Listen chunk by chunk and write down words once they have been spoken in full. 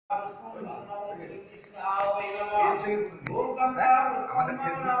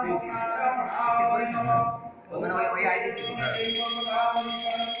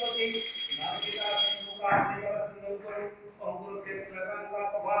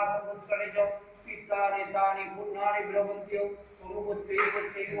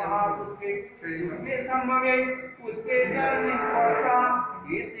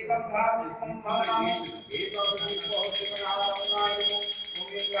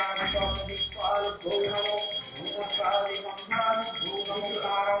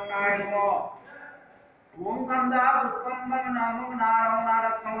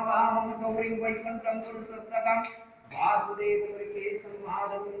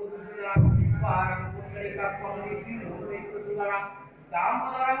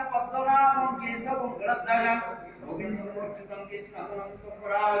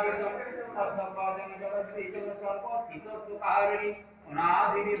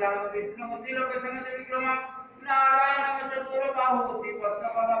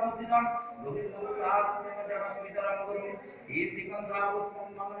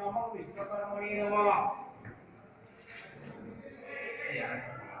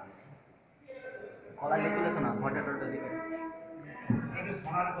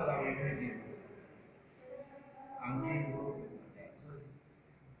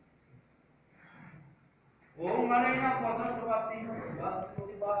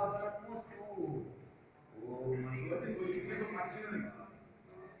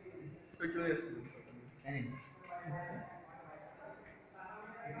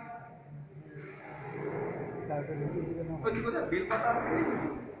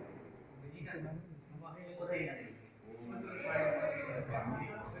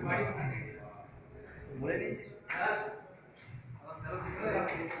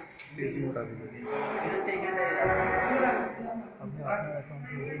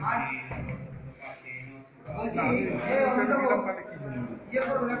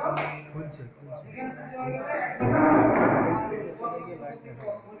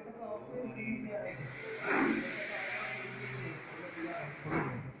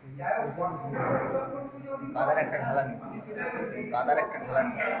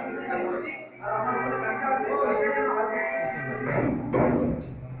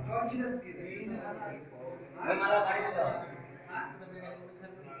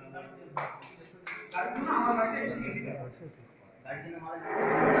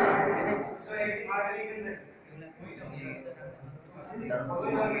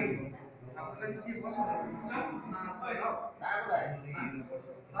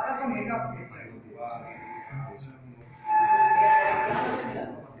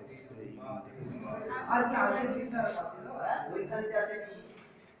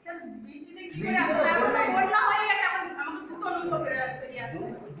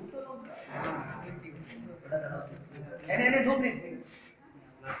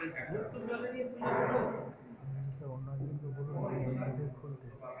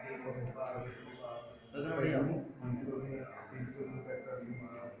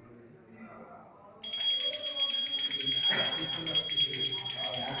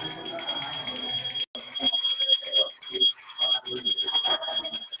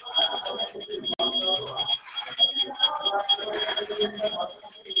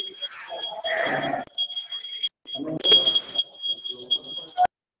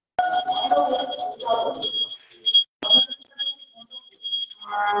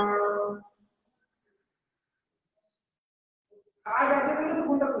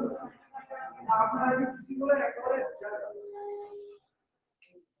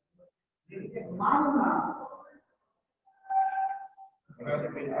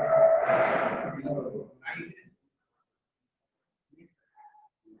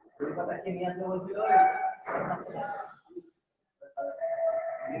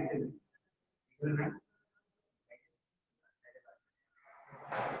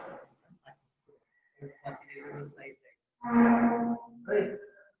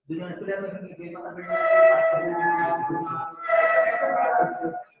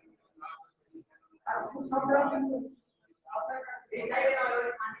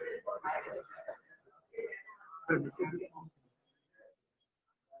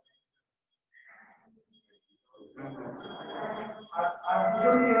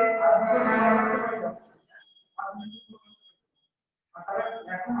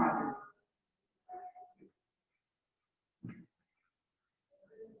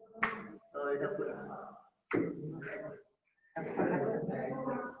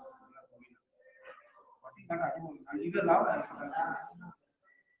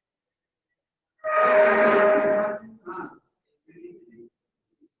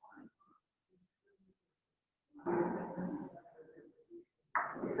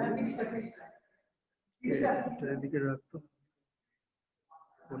এদিকে রাখতো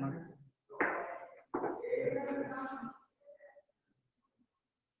কোনা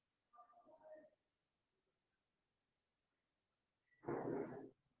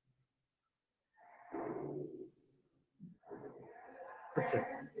আচ্ছা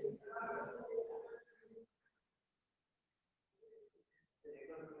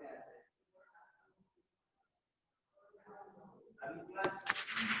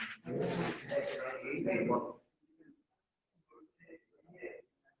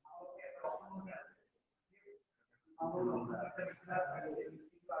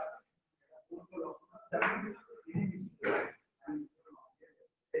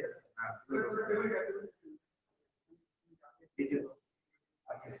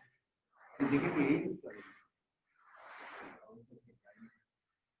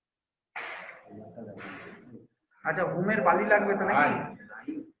अच्छा घूमेर बाली लागবে তো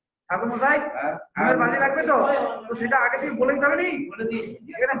নাকি ঠাকুর মশাই ঘুমের বালি লাগবে তো তো সেটা আগে থেকে বলে দিতে হবে নি বলে দিই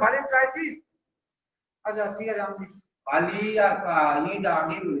এখানে বালির ক্রাইসিস আচ্ছা ঠিক আছে আমি বালি আর ইট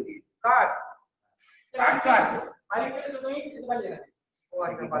আগে বলে দিই কাট কাট বালি বলে তো তুমি কিছু বালি লাগবে ও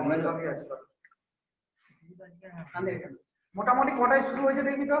আচ্ছা বালি লাগবে আসলে মোটামুটি কটায় শুরু হয়েছে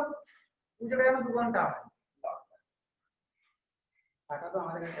দেখি তো পুজোটা যেন 2 ঘন্টা টাকা তো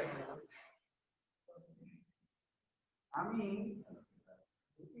আমাদের কাছে আমি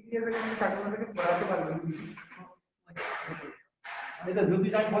ঠাকুরকে পড়াতে পারবো এই তো ধুতি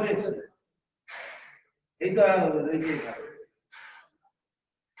টাইম বলেছে এই তো রয়েছে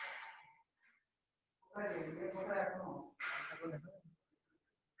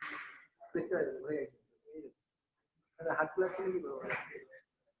হাত খোলা ছিল কি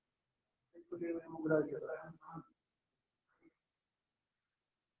মুগরা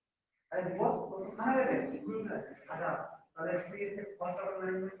अरे बॉस तो खाना दे अच्छा अरे इसलिए से कॉन्ट्रैक्ट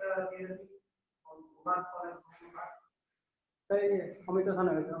मैनेजमेंट का ये और बात তাই আমি তো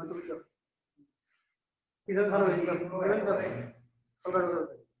খানা আমি তো বুঝছো কিভাবে খানা হয়েছিল সকাল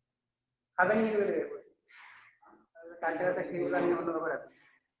খাবেন নি করে কালকে রাতে খেয়ে নিয়ে অন্য ব্যাপার আছে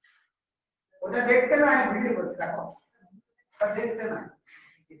ওটা দেখতে না ভিডিও করছি দেখো ওটা দেখতে না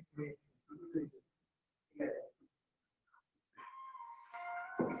ঠিক আছে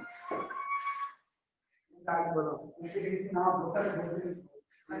गाइड बोलो उनके किसी नाम होता है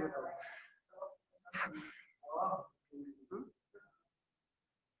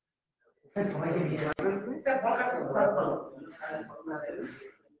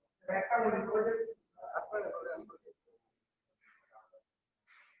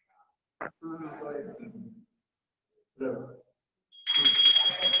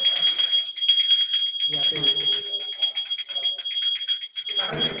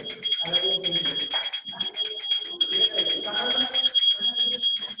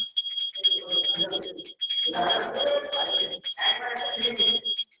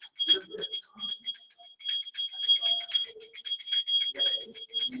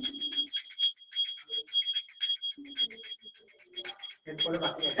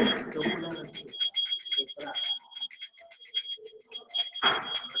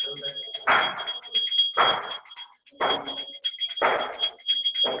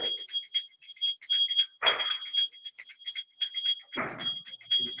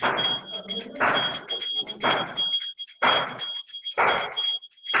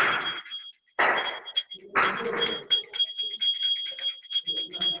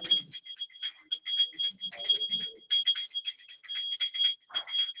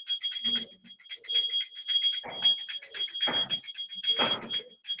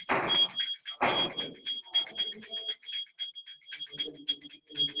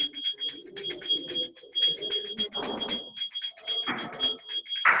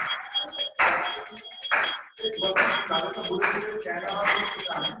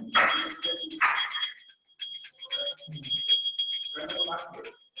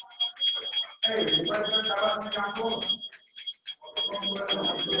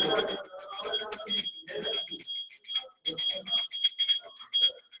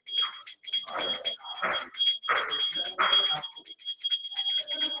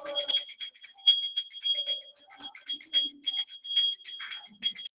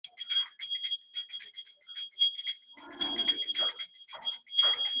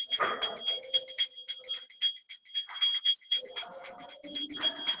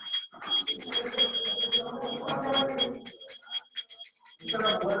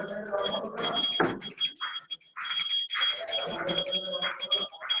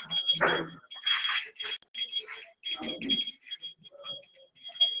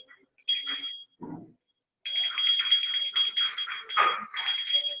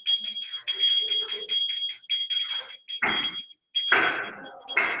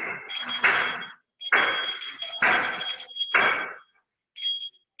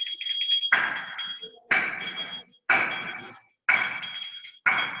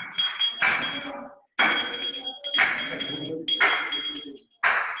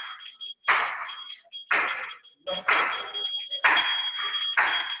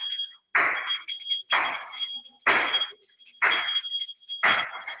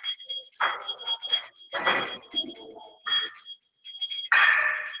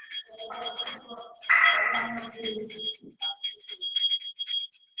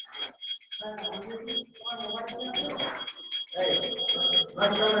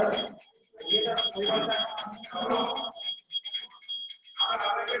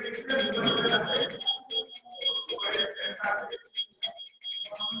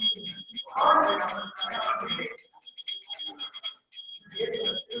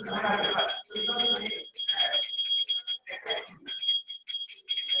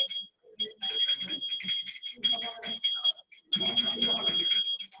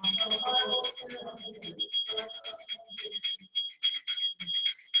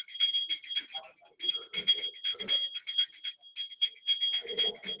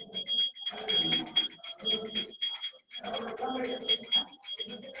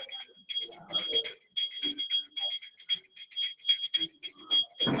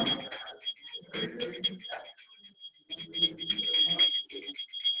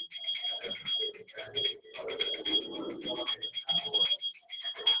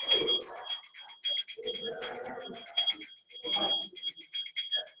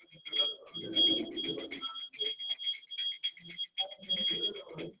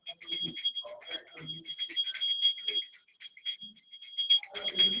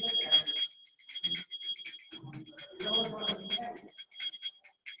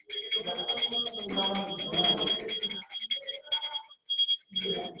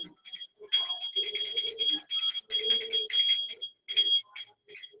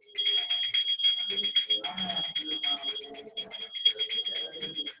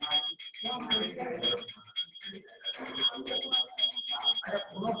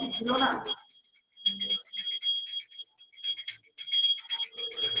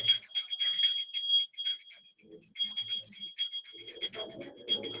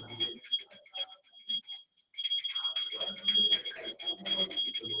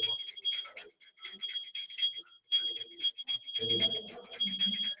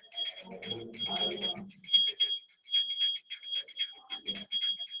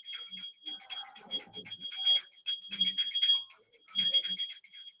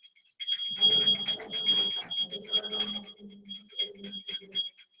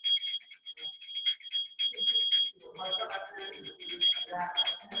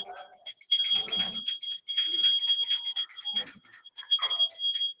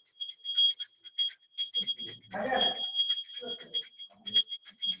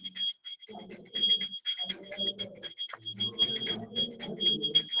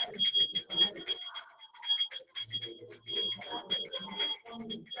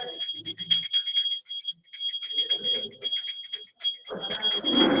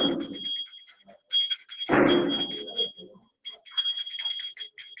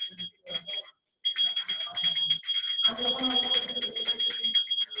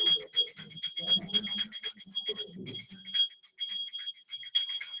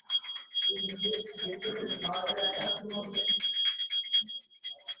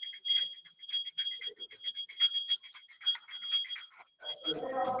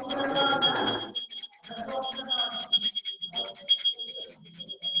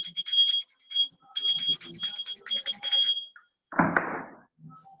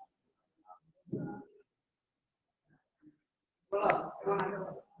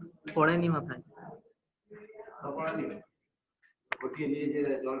পড়েনি মাথায়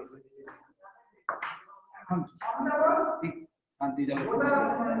শান্তি জল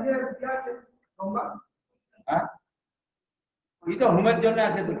হ্যাঁ এই তো হোমের জন্য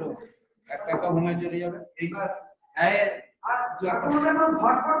আছে দুটো একটা হোমের চলে যাবে এই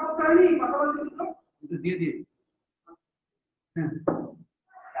দিয়ে দিয়ে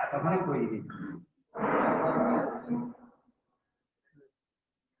তখনই কই দিই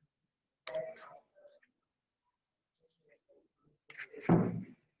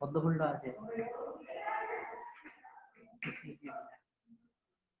পদ্ম ফুলটা আছে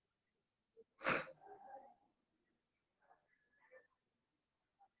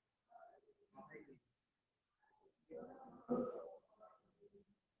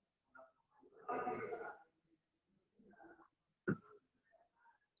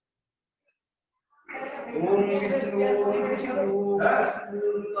ओम विष्णु विष्णु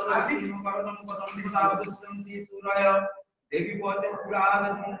विष्णु परम पदम सावदस्संति सूराय देवी पद पुराण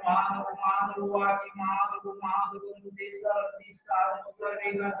मानव मानव वाची मानव मानव देशा दिशा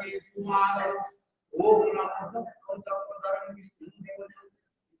सर्वेगा देशु मानव ओम नमः भगवते विष्णु देवते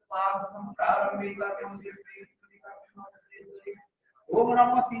पाद संप्रारंभिका ओम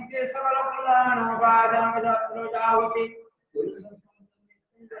नमः सीते सकल कल्याण वादां जत्र जावते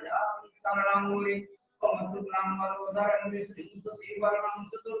शरणमुनि ओम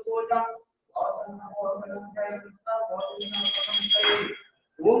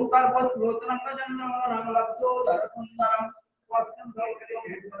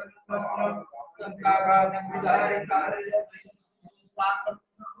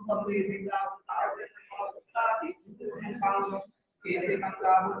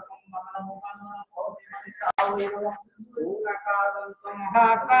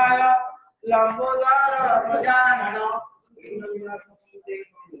महाकाय लंबोदर प्रजानन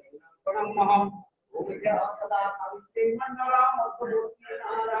प्रणमहं ओम सदा सावित्री मंगलम उद्भूति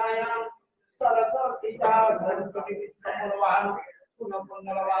नारायण सरस्वती सरस्वती विष्णुवान पुनः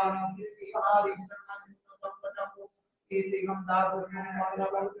मंगलवान हरि कीर्तिगम दापुरम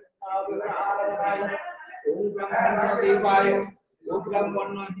मंगलम कृष्णाय ओम ब्रह्मदेवाय ओम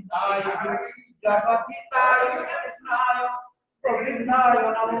ब्रह्मणहिताय जगद्धिताय कृष्णाय गोविंदाय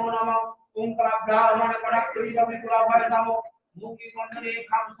नमो नमः ओम ब्राह्मण कणक्री सवितुलाभाय नमो मुखी मंडले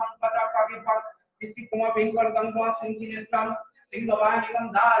खाम संकट काविपक किसी कुमा पिंगल गंगा सिंह नेत्रम सिंहवानिगम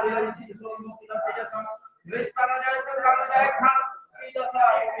दादिरति सोमुखी तेजसम विस्तार जय कर जय खाम दशा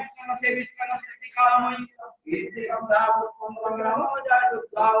विष्णु से विष्णु स्थिति कामय कीर्ति हम दाव मंगलम जय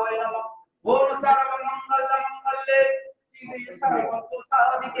दुर्गावय नमः ओम सर्व मंगल मंगले शिवे सर्वतो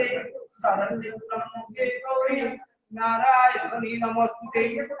साधिके शरण्य ब्रह्मके गौरी नारायणी नमस्ते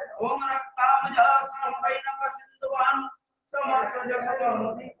ओम रक्तामजा संवैनक सिंधुवान समस्त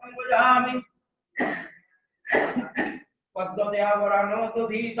जगतमति पंगजामि पद्मदेवरानो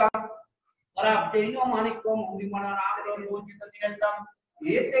तुधीता कराब्देनो माणिक्यम मुनिमना नामो रोचित निरंतम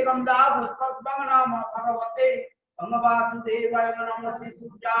एते गंधा पुष्पम नाम भगवते अंगवासुदेवाय नमः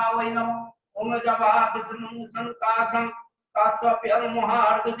शिशुजावै नमः ओम जपा विष्णु संकाशं काश्यप्यं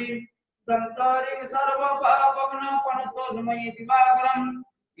महार्दति संतारिक सर्व पापग्न पनतोन्मयि दिवाकरम्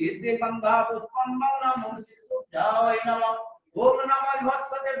एते गंधा पुष्पम नमो शिशुजावै नमः ओम नमः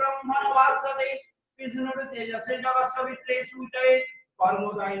भस्वते ब्रह्मण वासते विष्णु तेजसे जगत्सवित्रे सूचये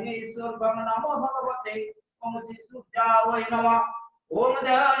परमोदायिने ईश्वर नमो भगवते ओम शिशुजावै नमः ओम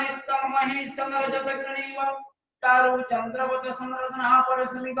ध्यानितं महि समरजत गणीव चारु चंद्रवत समरदना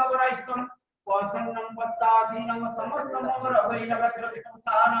परसमि गवराइस्तम वसन्नं वस्तासीनं समस्तं मगरवैनवत्रवितं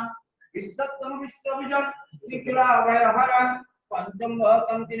सानं विश्वत्तं विश्वविजं निखिलावयहरं पंचम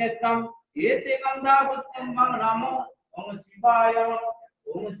भवन्ति नेत्रं एते गंधा पुष्पं मम नमो ओम शिवाय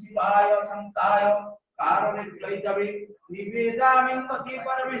शंकाय कारणिद्वैतवे निवेदामि पति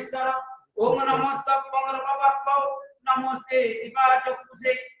परमेश्वर ओम नमः सप्पंगर्ववक्को नमस्ते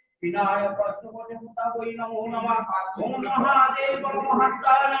दिवाचकुसे विनाय प्रस्तुते मुतावै नमो नमः ओम महादेव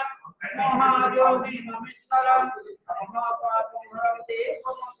महाकाल महायोगी नमेश्वर महापापं हरते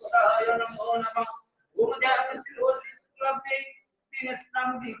ओमकाय नमो नमः ओम ध्यानसिलोसि सुलभते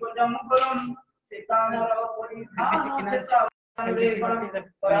तिनस्तं दीपजं फलं सीतानर परिधान सेता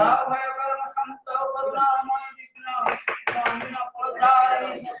पराभय कर्म संत करुणामय विघ्न स्वामिन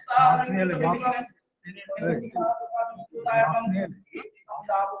पदारि सत्ता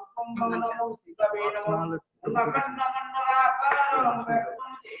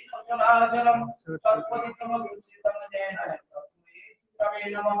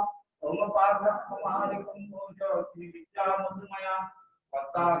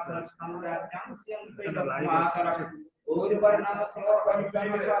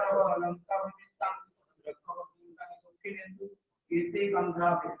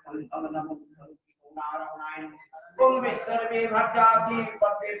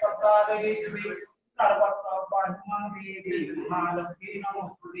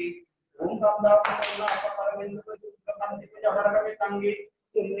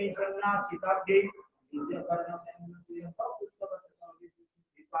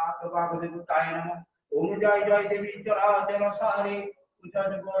ओम जय जय देवी चराचर सारे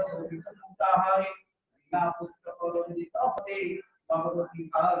उचर गोसुताहारे ना पुस्तक रंजितापते भगवती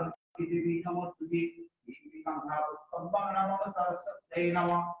भारती देवी नमोस्तुते देवी गंगा पुष्पं नमः सरस्वती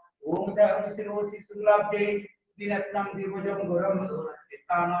नमः ओम देव शिरोसि सुलभ्ये दिनत्रं दिवजं गुरं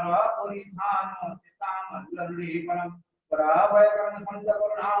सितानरा परिधान सितामल्लेपनं पराभयकरं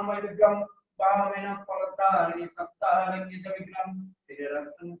संतकरुणामयुग्रं वामेन फलतानि सप्तानि विघ्नं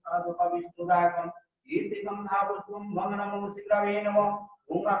श्रीरसं साधुकविष्णुदायकं ईतिकं धापुष्पं भंगनमो शीघ्रवे नमः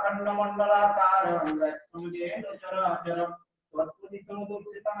ओम अखंडमंडलाकारं रत्नमजेन चराचरं त्वत्पुनितं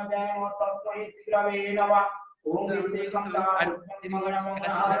दुर्सितं जयं तस्मै शीघ्रवे नमः ओम ईतिकं धापुष्पं भंगनमो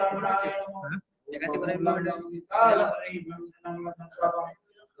नारायणाय नमः kasih pada विशाल नमः संकल्पं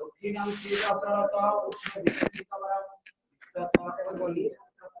दक्षिणं श्रीरसरता उच्चविधिकवरं सत्पाठकबोली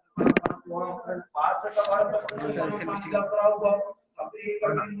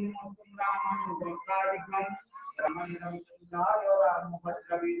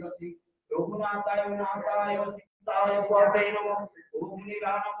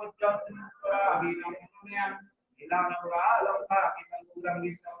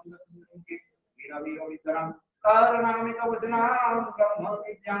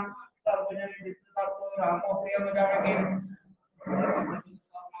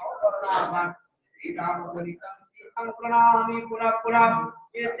प्रणामी पुनः पुनः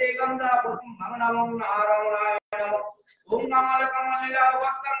एते गंगा पुष्पं भंगनमं नारायणाय नमः ओम नमः कमलया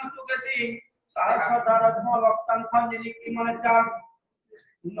वस्तं सुगति सहस्रधरध्म वक्तं खंजनि किमनचां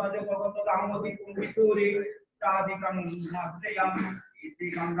नज भगवत दामोदि कुंभिसूरि साधिकं नाश्रयं इति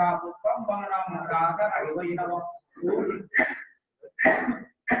गंगा पुष्पं भंगनमं राधाय नमः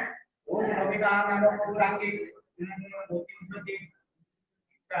ओम नमिदानम पुरांगी मोतिंसति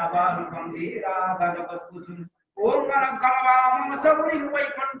साबारुकं धीरा गजपत्कुसुम ओम गणगणवाम सबुरी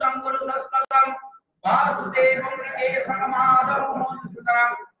वैकुंठं गुरुसस्ततं वासुदेवं निकेशनमाधवं मोदसुतरां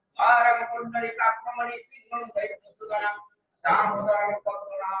आरं पुंडरीकात्मनि सिद्धं दैत्यसुतरां दामोदरं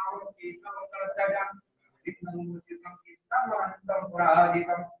पद्मनाभं केशवकर्तजं विष्णुं चित्तं कृष्णमनन्तं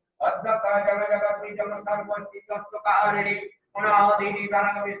पुराजितं अद्भुतं जगद्विजं सर्वस्थितस्वकारिणी पुनादिनि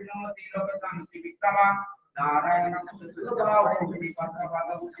गणं विष्णुमति लोकशान्ति विक्रमा नारायणं सुभावं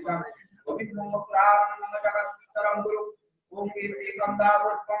श्रीपादपादभूषितं गोविन्दं पुराणं जगत्तरं गुरु ओम कीर्तिकं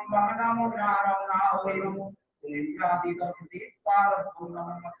दावत्वं वहनमो नारायणाय नमो इंद्रादिदशति पालभो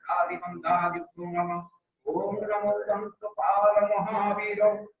नमस्कारिकं दादिभ्यो नमः ओम नमो तंसपाल महावीर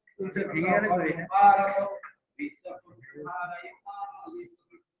तुझधीर पालक विश्वपुत्राय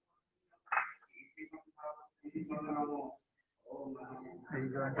नमो ओम महावीर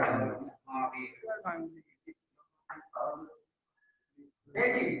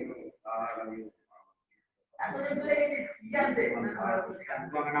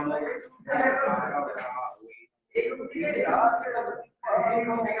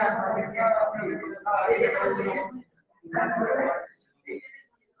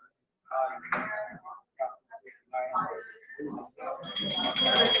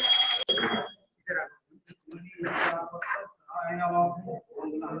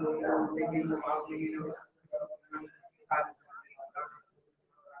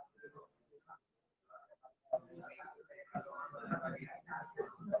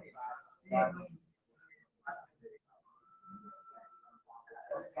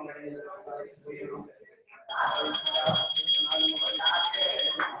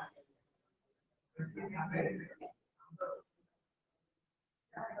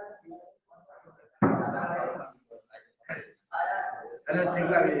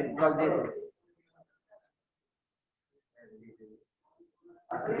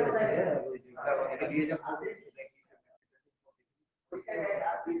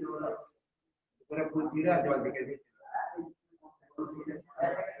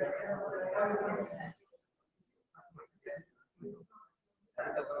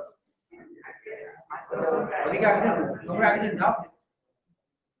ওদিকে আগে তোমরা আগে যাও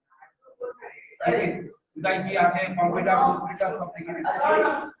কোথায় কি আছে কম্পিউটার সব দেখে দেখে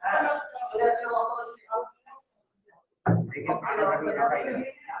কাটা কাটা কাটাই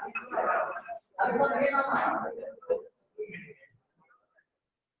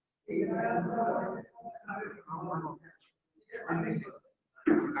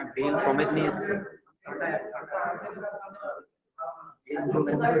আর ডিল সমেত নিয়ে এসেছে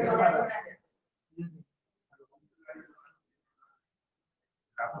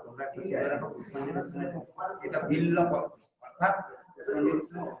এটা বিল অর্থাৎ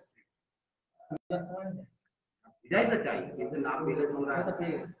বিদায় তো চাই কিন্তু নাম দিলে তোমরা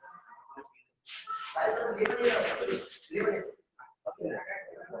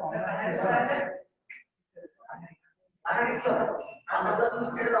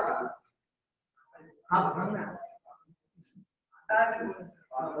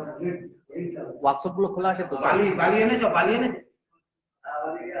ওয়ার্কশপ গুলো খোলা আছে তো বালি বালি এনেছো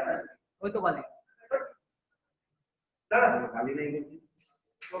ওই তো বালি বালি নেই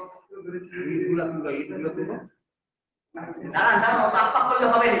ইটগুলা তুলো দাঁড়ান অত আপ্পা করলে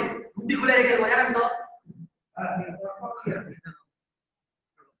হবে না গুটি খুলে রেখে দেবো জানেন তো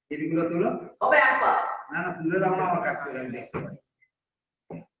ইটগুলো তুলো হবে আপ্পা না তুলে দাও না আমার কাছ থেকে আমি দেখতে পাই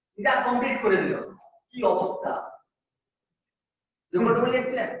এটা কমপ্লিট করে দিল কি অবস্থা যোগ্যটা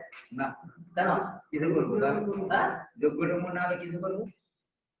লিখছিলেন না কেন কিছু করবো হ্যাঁ যোগ্যটা মনে হলে কিছু করবো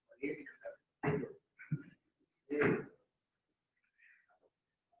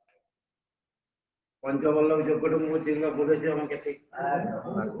পঞ্চবল্লভ যোগ্যটা চিন্তা বলেছে আমাকে ঠিক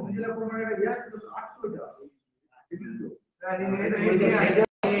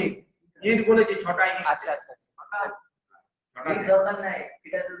ইট বলেছে 6টা ইট আচ্ছা আচ্ছা এই দরকার নাই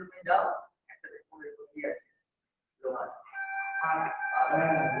এটা তুমি যাও একটা ফোন দিয়ে আছে লোহা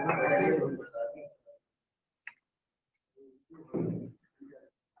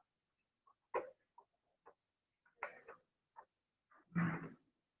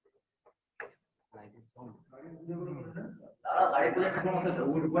দাদা গাড়ি খুলে ঠাকুর মতো তো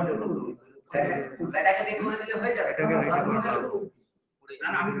ব্যাটাকে দিয়ে করে দিলে হয়ে যাবে না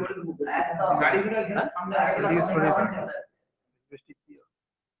আমি বলে দেবো একদম গাড়িগুলো সামনে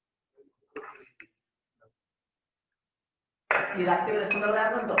কি রাত্রিবেলা সন্ধ্যাবেলা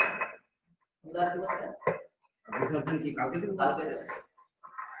আসবেন তো বিসর্জন কি কালকে দেবো কালকে দেবেন।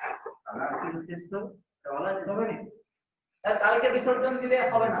 কালকে বিসর্জন দিলে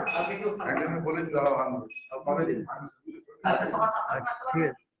হবে না কালকে কেউ খাবে না। আমি বলেছি দাদা ভাঙবো কবে দিন কালকে সকাল 7টা ঠিক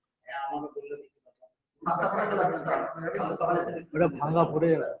আছে আমাকে বললে 7টা সময় চলে আসবেন তো। কালকে সকালে থেকে ওটা ভাঙা পড়ে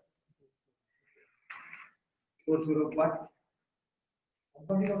যাবে তোর শুরু পাঠ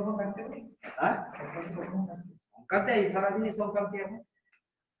হ্যাঁ সংখ্যাতে এই সারাদিনই সংখ্যা কি হবে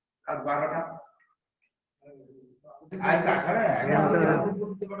আর 12টা আর তাছাড়া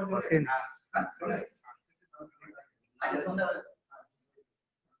আজকে সন্ধ্যাবেলা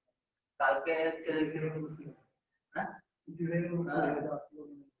কালকে হ্যাঁ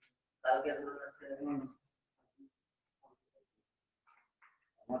কালকে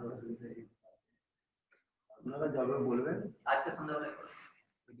আপনারা যাবে বলবেন আজকে সন্ধ্যাবেলা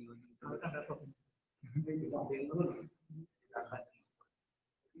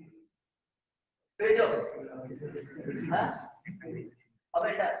পেয়ে যাও হ্যাঁ হবে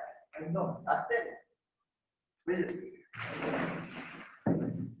এটা একদম আসতে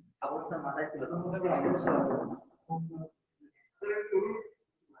অবস্থা মাথায় ছিল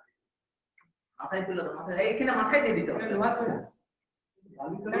মাথায় ছিল তো মাথায় এইখানে মাথায় দিয়ে দিতে হবে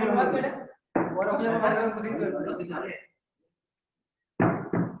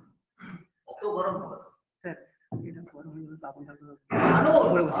কত গরম হবে স্যার এটা গরম হয়ে গেলে আপন থাকতে আলো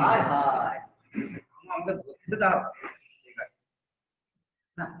হায় হায় আমাকে ধরতে দাও ঠিক আছে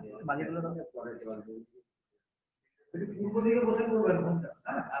না বালিগুলো তো পরে চলবে পূর্ব দিকে বসে করবেন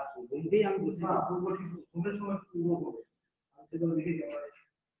হ্যাঁ পূর্ব দিকেই আমি বসে পূর্ব ঠিক ঘুমের সময় পূর্ব করবে আর সেগুলো দিকে যাওয়া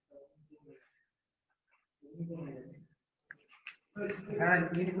হ্যাঁ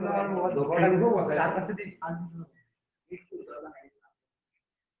ইটগুলো আমার দোকানে বসে চার কাছে দিই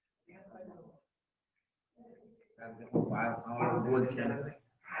বলছেন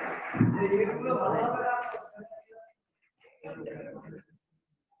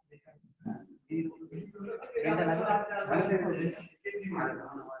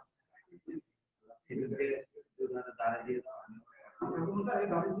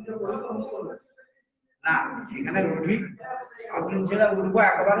না এখানে উঠি আসলে ছেলে উঠবো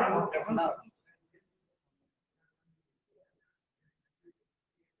একেবারে যখন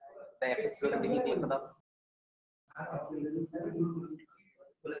একটা ছিল দেখি দিয়ে দাও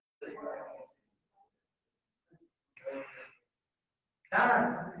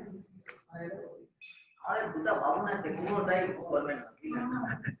আমাদের দুটা ভাবনা আছে, কোনোটাই করবে না।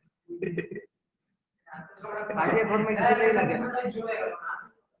 বাইরে গভর্নমেন্ট কিছুতেই লাগে না।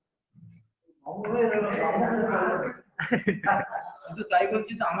 শুধু তাই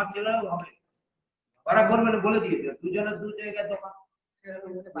বলছি তো, আমার ছেলেও হবে, ওরা করবে না বলে দিয়েছে, দুজনের দু জায়গায় দোকান।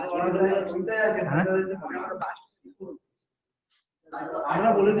 আমরা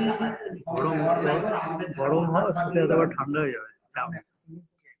বলে দিয়েছি গরম হয় সাথে আবার ঠান্ডা হয়ে যাবে।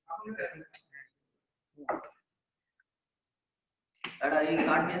 এটা এই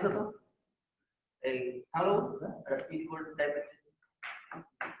কার্ড নিয়ে তো এই হ্যালো এটা পিনকোড টাইপের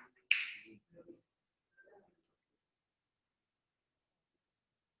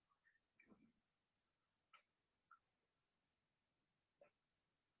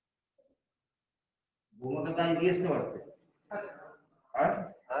বৌমাকে তাই দিয়ে আসতে পারবে।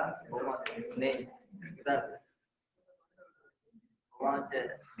 হ্যাঁ বৌমা নেই, এটা বৌমা হচ্ছে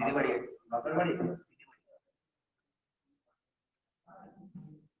দিদি বাড়ি, বাপের বাড়ি।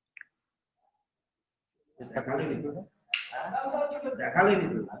 দেখালে নি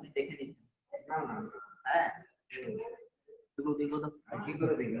আমি দেখে নিচ্ছি। না না হ্যাঁ তুমি দেখো তো কি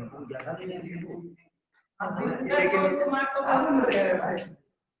করে দেখি দেখালে নি। দেখে নিচ্ছি।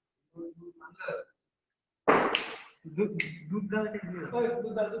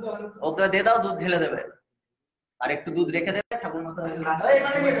 ওকে দিয়ে দাও, দুধ ঢেলে দেবে, আর একটু দুধ রেখে দেবে, ঠাকুর মতো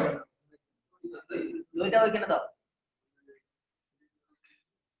ওইটা ওইখানে দাও,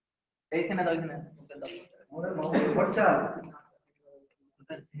 এইখানে দাও, এইখানে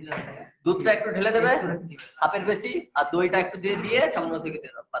দুধটা একটু ঢেলে দেবে হাফের বেশি, আর দইটা একটু দিয়ে দিয়ে ঠাকুর মতো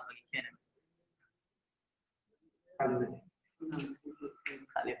দিয়ে দাও, বাদ বাকি খেয়ে নেবে।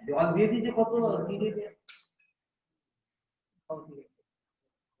 জল দিয়ে দিয়েছে কত দিয়ে দিয়ে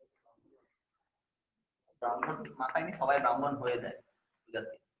ব্রাহ্মণ মাথায় নি, সবাই ব্রাহ্মণ হয়ে যায়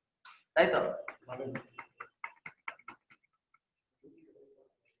পূজাতে, তাই তো?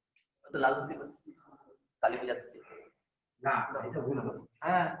 লাল কালী পূজা না, এটা ভুল হবে।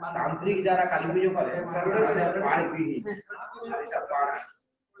 হ্যাঁ, তান্ত্রিক যারা কালী পুজো করে তাদের পাড় গৃহী। এটা পাড়।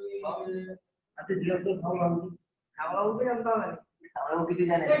 আচ্ছা জিজ্ঞাসা করো সামলাবো। সামলাবুকে জানতে হবে। সামলাবো কিছু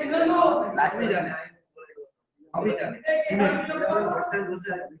জানে লাস্টে জানে, সবই জানে।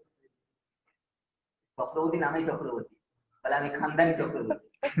 চক্রবর্তী নামেই চক্রবর্তী, তাহলে আমি খানদানি চক্রবর্তী।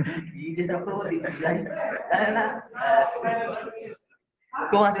 কি যে চক্রবর্তী জানে না,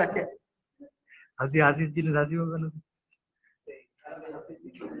 কমাতে পারছে। হাসি হাসির জিনিস হাসি হবে না।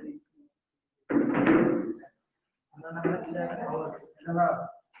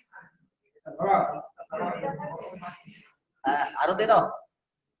 আরো দিয়ে দাও।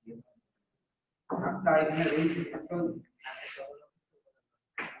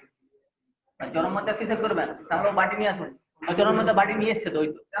 চরম মধ্যে কিসে করবেন? তাহলে বাটি নিয়ে আসুন, চরম মধ্যে বাটি নিয়ে এসছে তো, ওই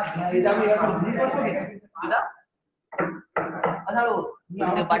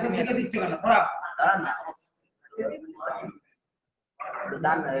তো বাটি নিয়ে দিচ্ছে কেন খারাপ? দাঁড়ান না,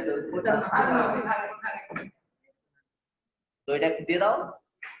 তো এটা একটু দিয়ে দাও,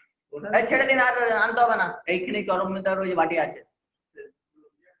 ছেড়ে দিন, আর আনতে হবে না, এইখানে চরম মধ্যে ওই যে বাটি আছে,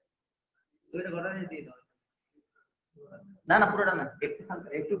 না না পুরোটা না, একটু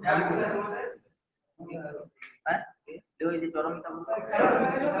একটু খালি করে হ্যাঁ ওই যে চরম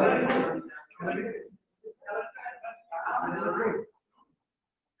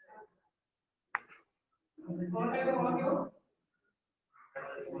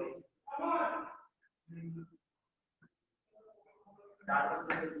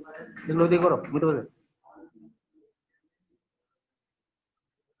এগুলো দিয়ে করো, বুঝতে পারবে।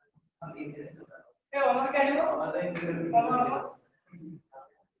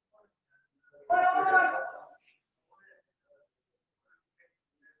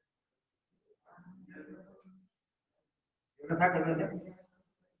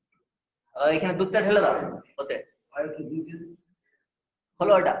 এখানে দুধটা ঢেলে দাও ওতে,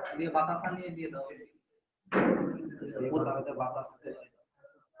 হলো ওটা দিয়ে বাতাসা নিয়ে দিয়ে দাও।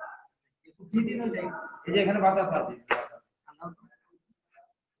 এই যে এখানে বাতাস আছে।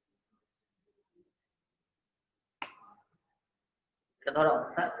 এটা ধরো,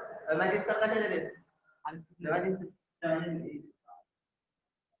 ম্যাজিক কার কাছে যাবে,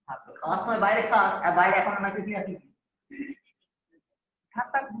 খাওয়ার সময় বাইরে খাস, আর বাইরে এখন ম্যাজিক নিয়ে আসি,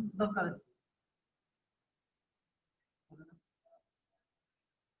 ঠাট্টা দরকার।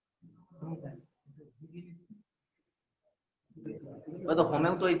 ওই তো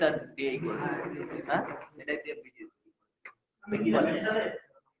হোমেও তো এটা দিয়েই করবে, হ্যাঁ এটাই দিয়ে বিজিয়ে কি বলে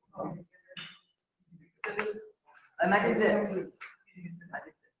ম্যাজিক দে,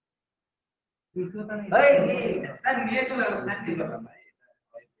 স্যার নিয়ে চলে আসুন।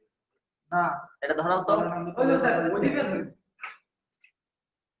 না এটা ধরাও তো ওই যে স্যার ওইদিকে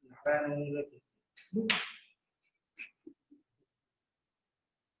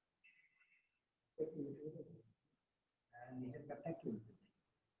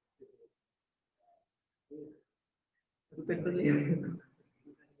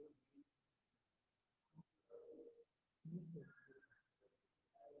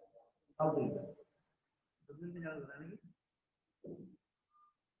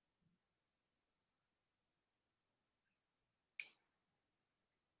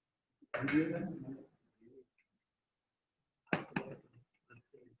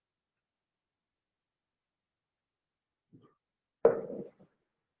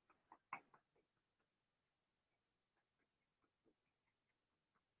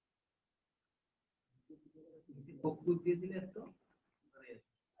বক্তব্য দিয়ে দিলে একটু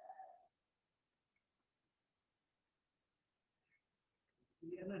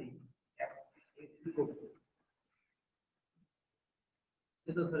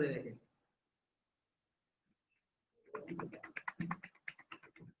এটা ধরে রেখে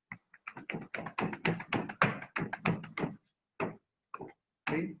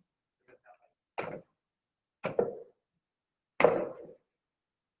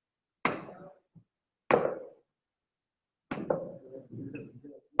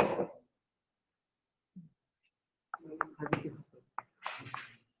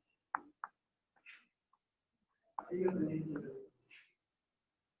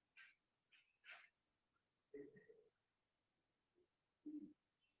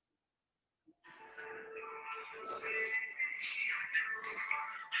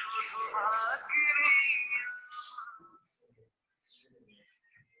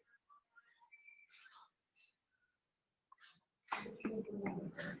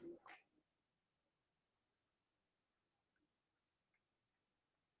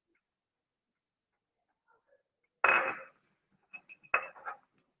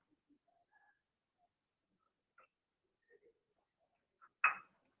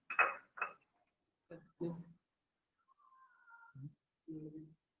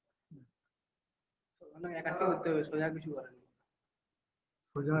একাশি করতে হবে, সোজা কিছু করেন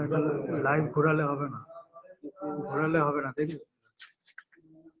সোজা এটা লাইভ ঘোরালে হবে না, ঘোরালে হবে না, দেখি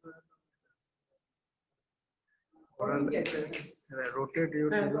রোটেট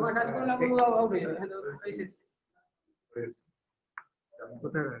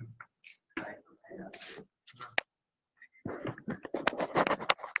কোথায় গেল?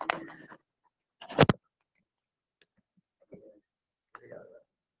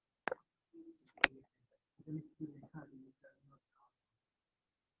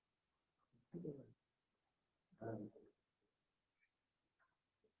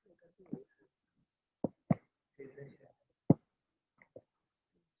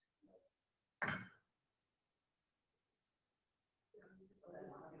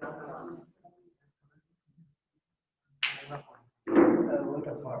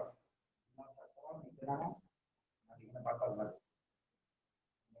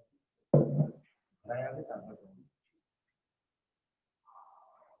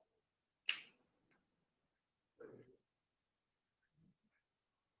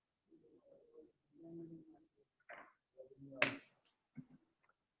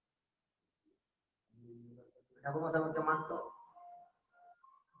 ঠাকুর মাথার মধ্যে মারতো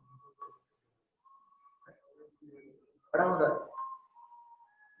ওটা মতো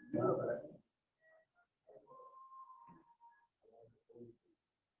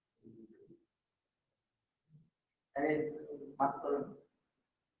মারতো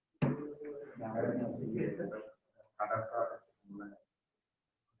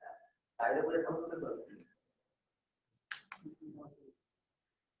বাইরে বলে ঠাকুর করতে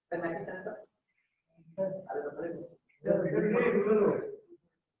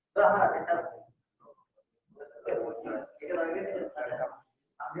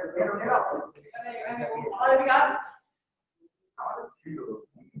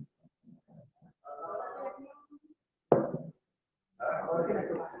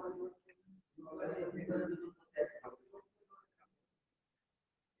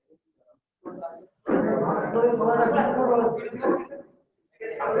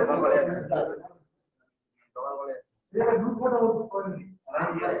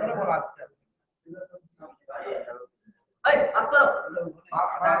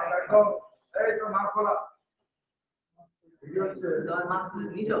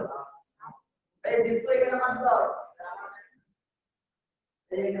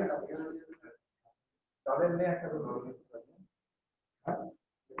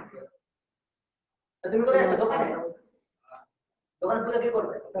তুমি কোথায় দোকানে দোকান খুলে কি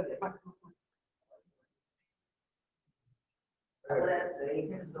করবে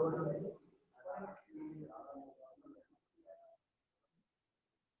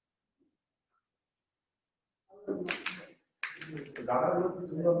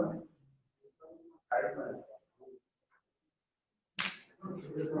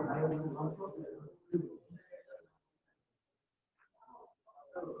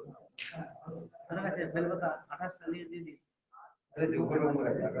বেলপাতা 28টা নিয়ে দিয়ে দিই।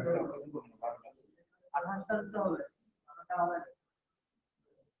 28টা দিতে হবে, 28টা হবে।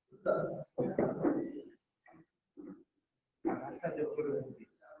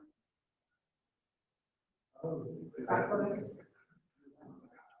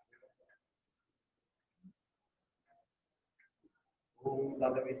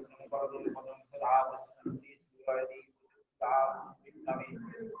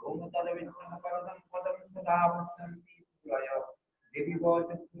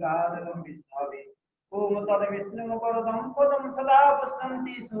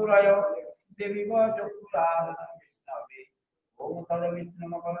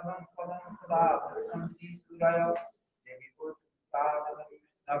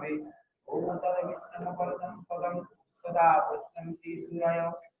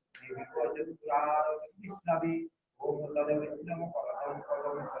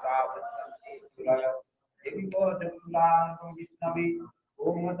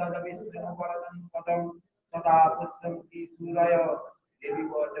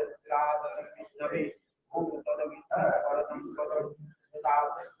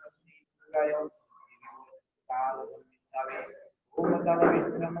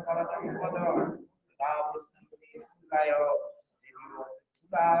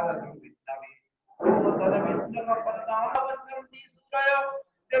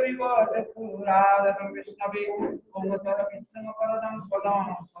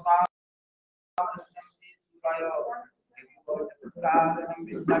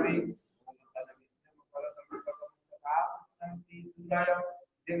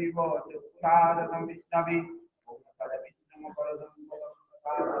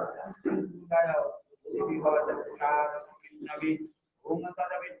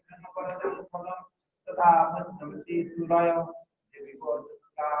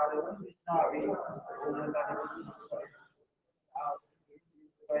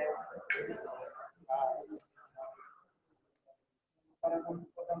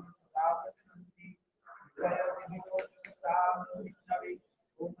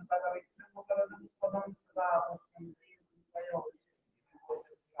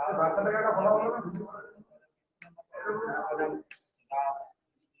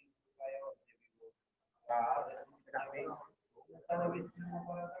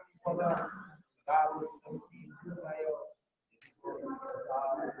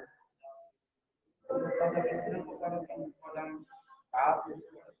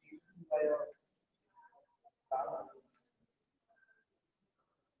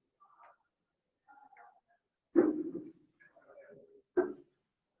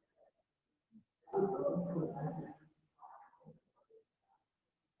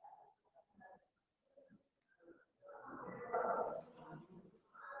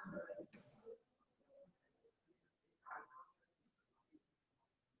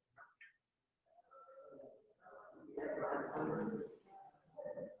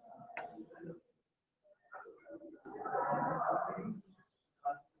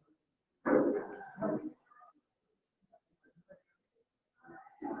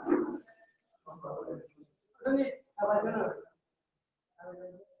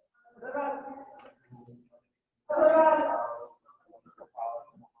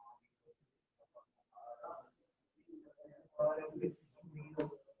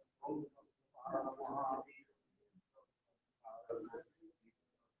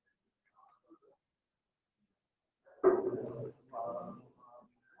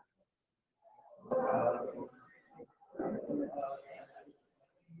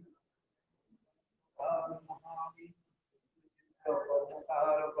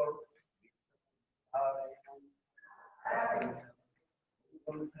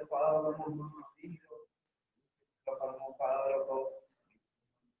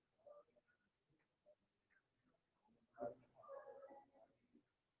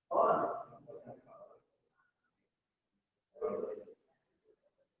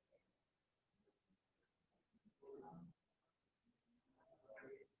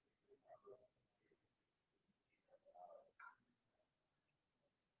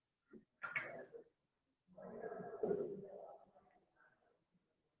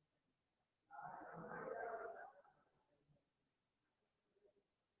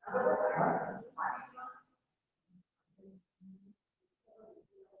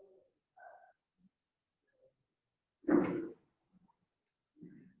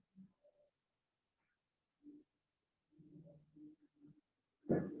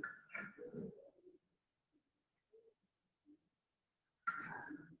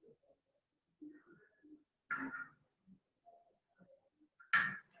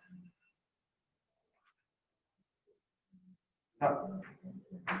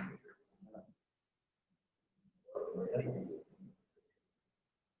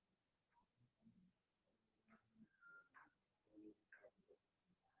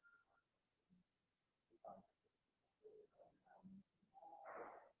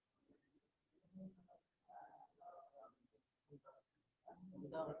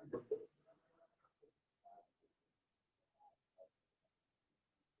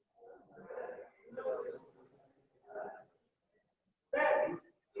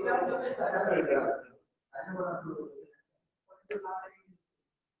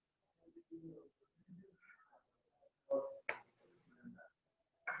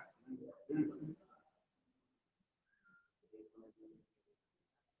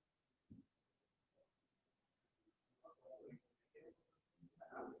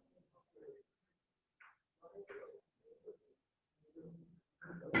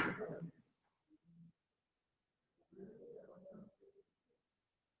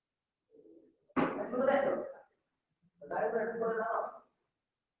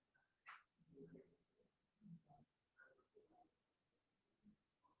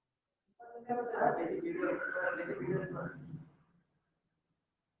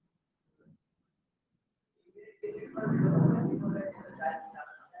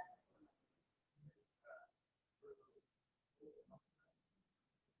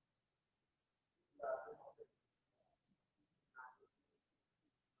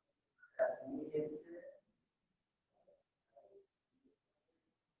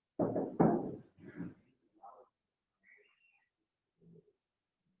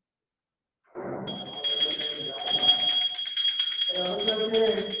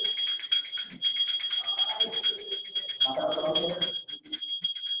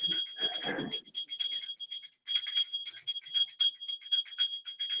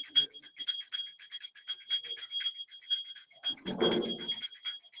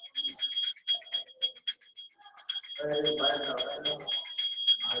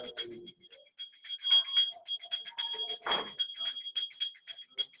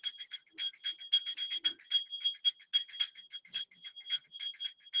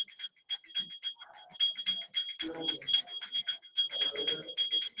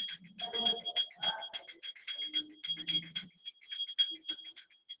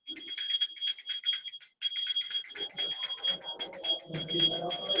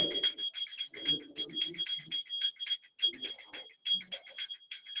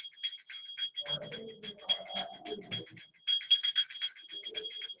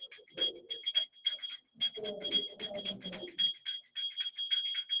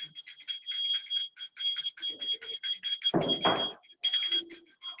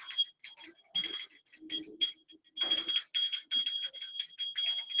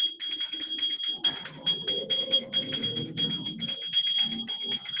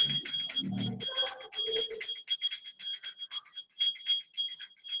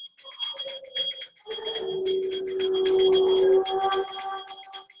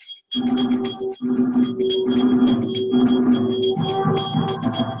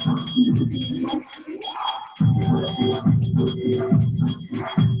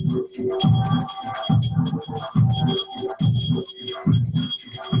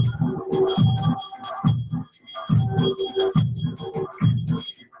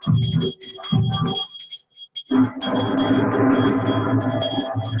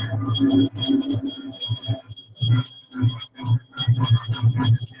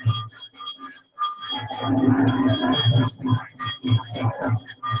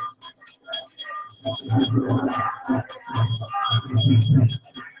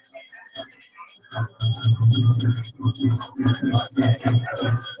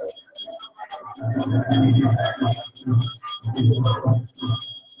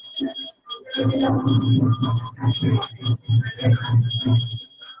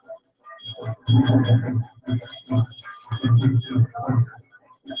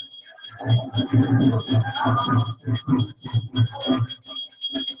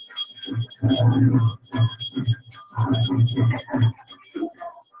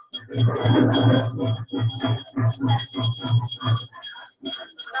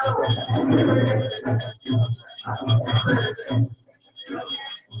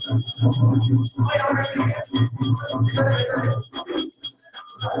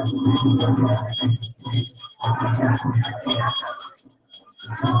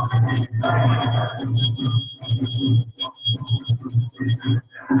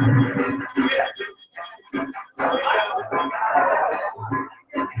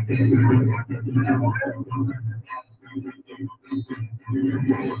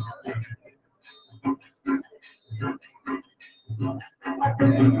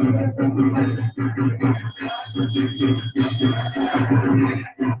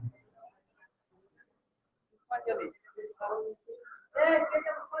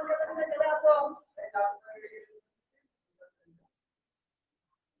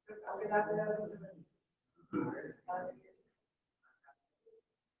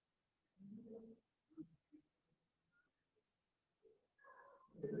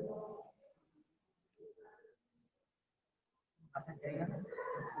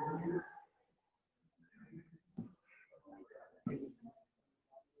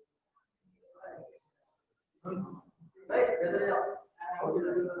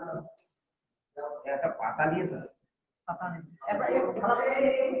 একটা পাতা দিয়েছে पता नहीं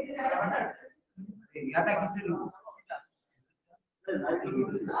ইয়াটা কিসের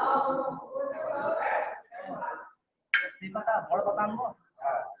সেই পাতা বড় পাতা আনবো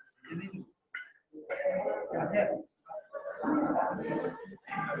আছে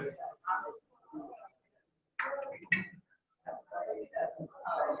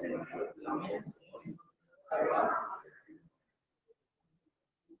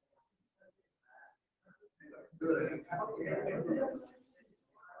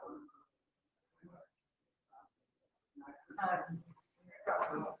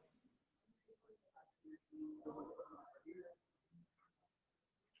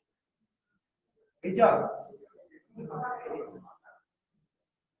এই চল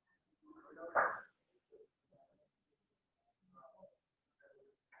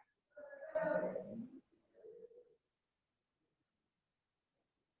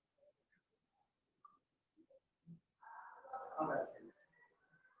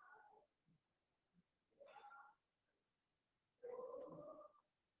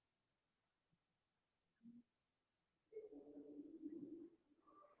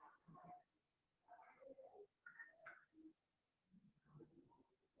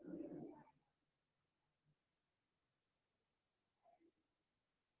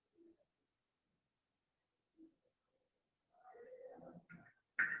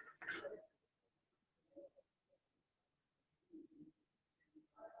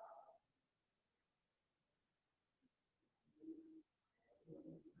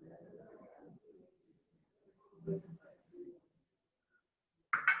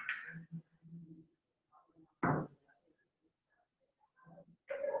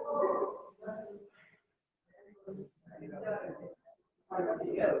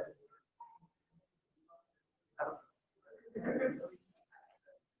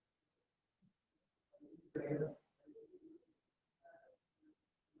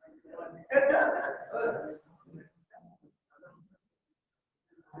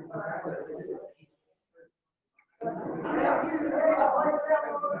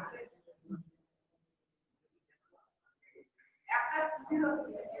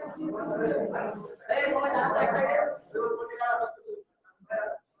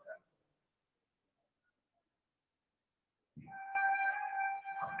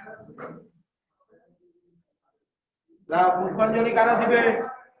পুষ্পাঞ্জলি কারা দিবে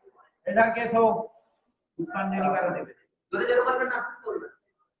এটা কেসো পুষ্পাঞ্জলি কারা দিবে জোরে জোরে বলবেন না আস্তে বলবেন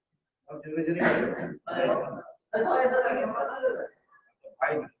জোরে জোরে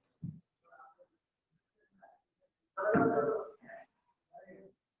ভাই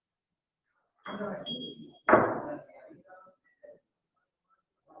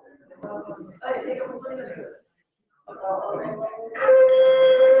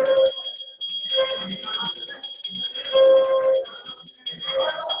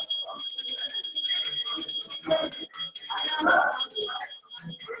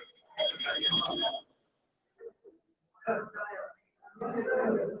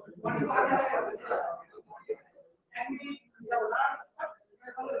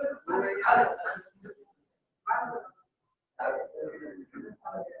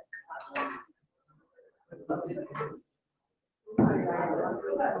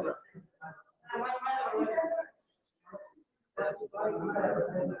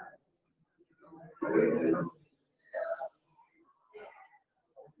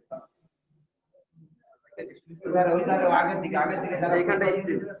আগের দিকে যারা এখানটাই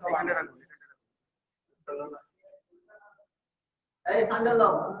এখানে রাখুন এই সান্ডাল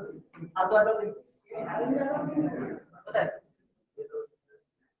দাও আর দুটো দিন কোথায়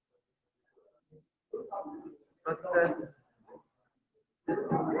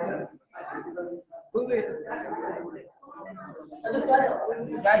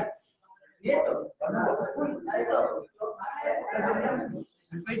যাই ये तो अरे तो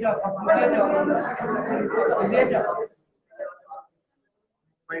তুই যা সব দিয়ে যাও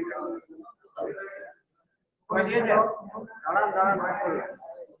দিয়ে যাও ওই দিয়ে যাও দাঁড়ান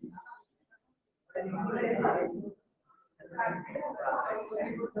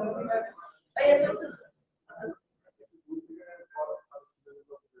ये तो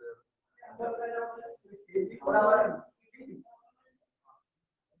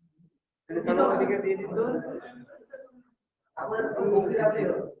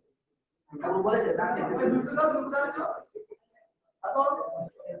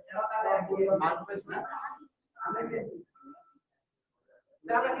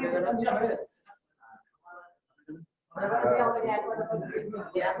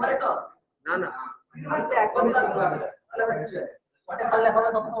একবারে তো না না শর্টে সারলে হবে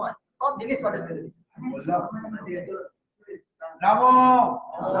সব সময় সব জিনিস শর্টে ফেলে নমো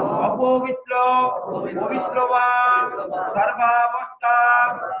অপবিত্র পবিত্রবান সর্বাবস্থা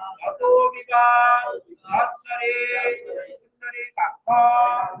অতো বিবাদ নশ্বরে সুন্দরে কাক্ষ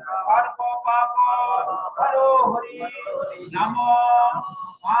সর্ব পাপ হরো হরি নমো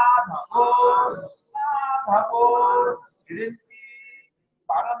মাধব মাধব হৃন্তি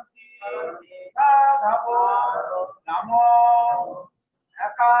পারন্তি সাধব নমো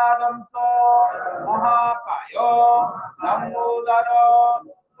একাদন্ত মহাকায় লম্বোদর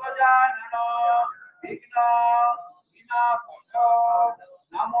গজানন বিঘ্ন বিনাশক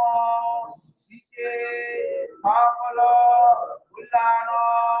নমো সীতে সকল কল্যাণ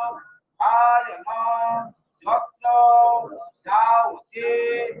আয়ন ভক্ত যাওতে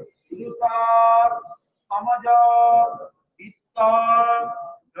পুরুষার সমজ বিত্ত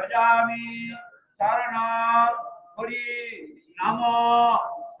রজামি শরণ হরি নমো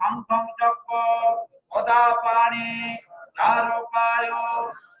শঙ্খং চক্র গদাপাণি দ্বারকায়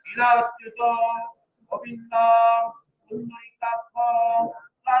নীলাচ্যুত গোবিন্দ পুণ্ডরীকাক্ষ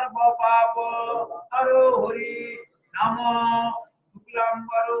সর্বপাপ হরো হরি নমো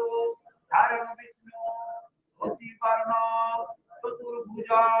শুক্লাম্বরো ধারণ বিষ্ণু শশীবর্ণ চতুর্ভুজ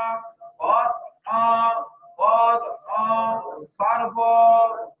বসন বদন সর্ব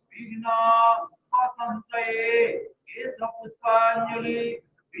বিঘ্ন অসঞ্চয়ে কেশ পুষ্পাঞ্জলি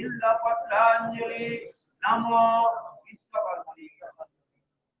বিল্লপত্রাঞ্জলি নমো বিশ্বকর্মণি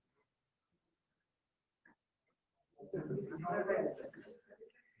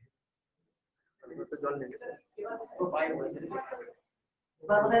জল নেই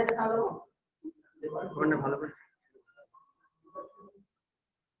এবার কোথায় যেতে চালো ভালো করে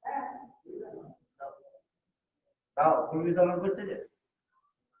দাও তুমি চলন করতে যে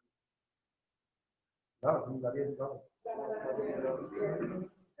দাও তুমি দাঁড়িয়ে দাও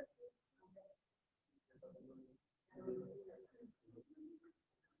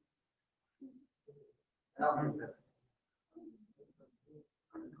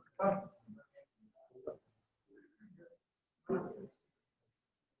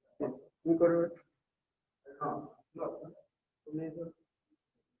কি করবে তুমি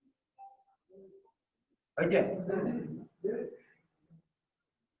ওই যে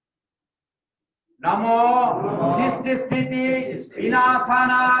নমো সৃষ্টি স্থিতি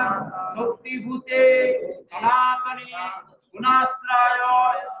বিনাশানা শক্তিভূতে সনাতনী গুণাশ্রয়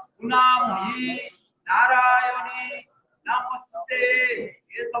গুণাময়ী নারায়ণী নমস্তে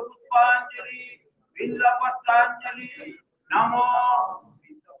কেশ পুষ্পাঞ্জলি বিল্লপত্রাঞ্জলি নমো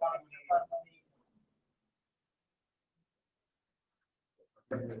বিশ্বকর্মণি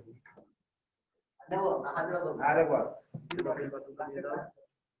দেবো না হাত দেবো আরে বাস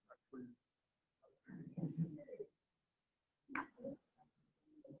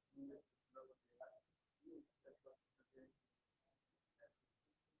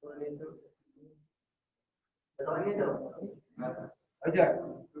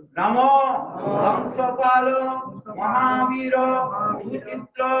নমো হংসপাল মহাবীর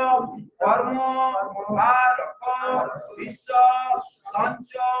সুচিত্র কর্ম কারক বিশ্ব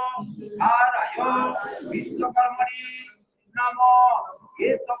সঞ্চ ধারায় বিশ্বকর্মণি নমো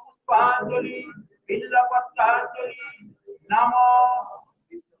কেশ পুষ্পাঞ্জলি বিল্লপত্রাঞ্জলি নমো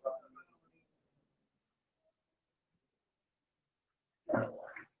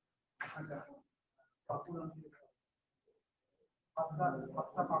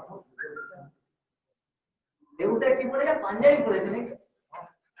দেবুটা কি পড়েছে পাঞ্জাবি পড়েছে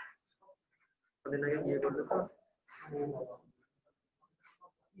নাকি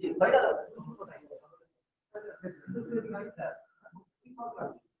হয়ে গেল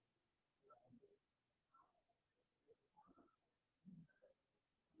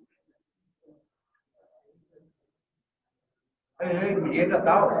এটা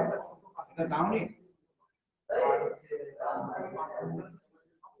দাও, এটা দাও নি,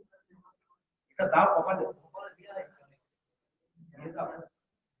 এটা দাও কপালে দিয়ে দাও,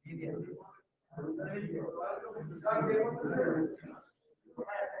 দিয়ে দিয়ে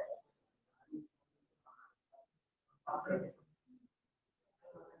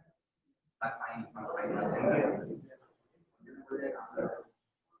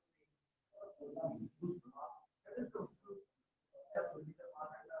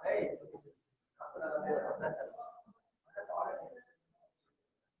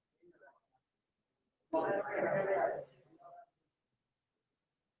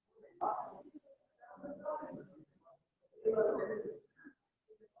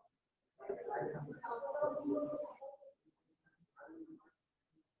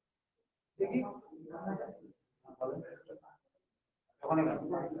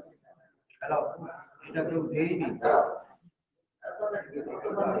হ্যালো, এটা কেউ দেয়নি।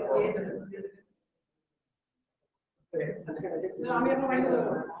 আমি এখন বাড়ি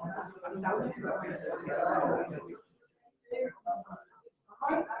যাবো।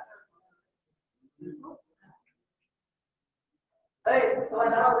 এই তোমার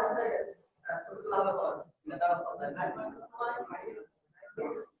দাঁড়াও, লাভ হবে না, দাঁড়াও।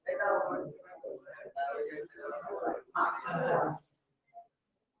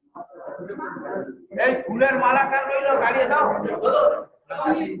 এই ফুলের মালা কার রইলো, গাড়ি দাও।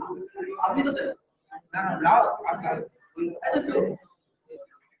 আপনি তো দেন না না, লাও আপনার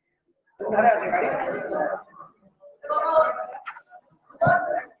ধারে আছে গাড়ি।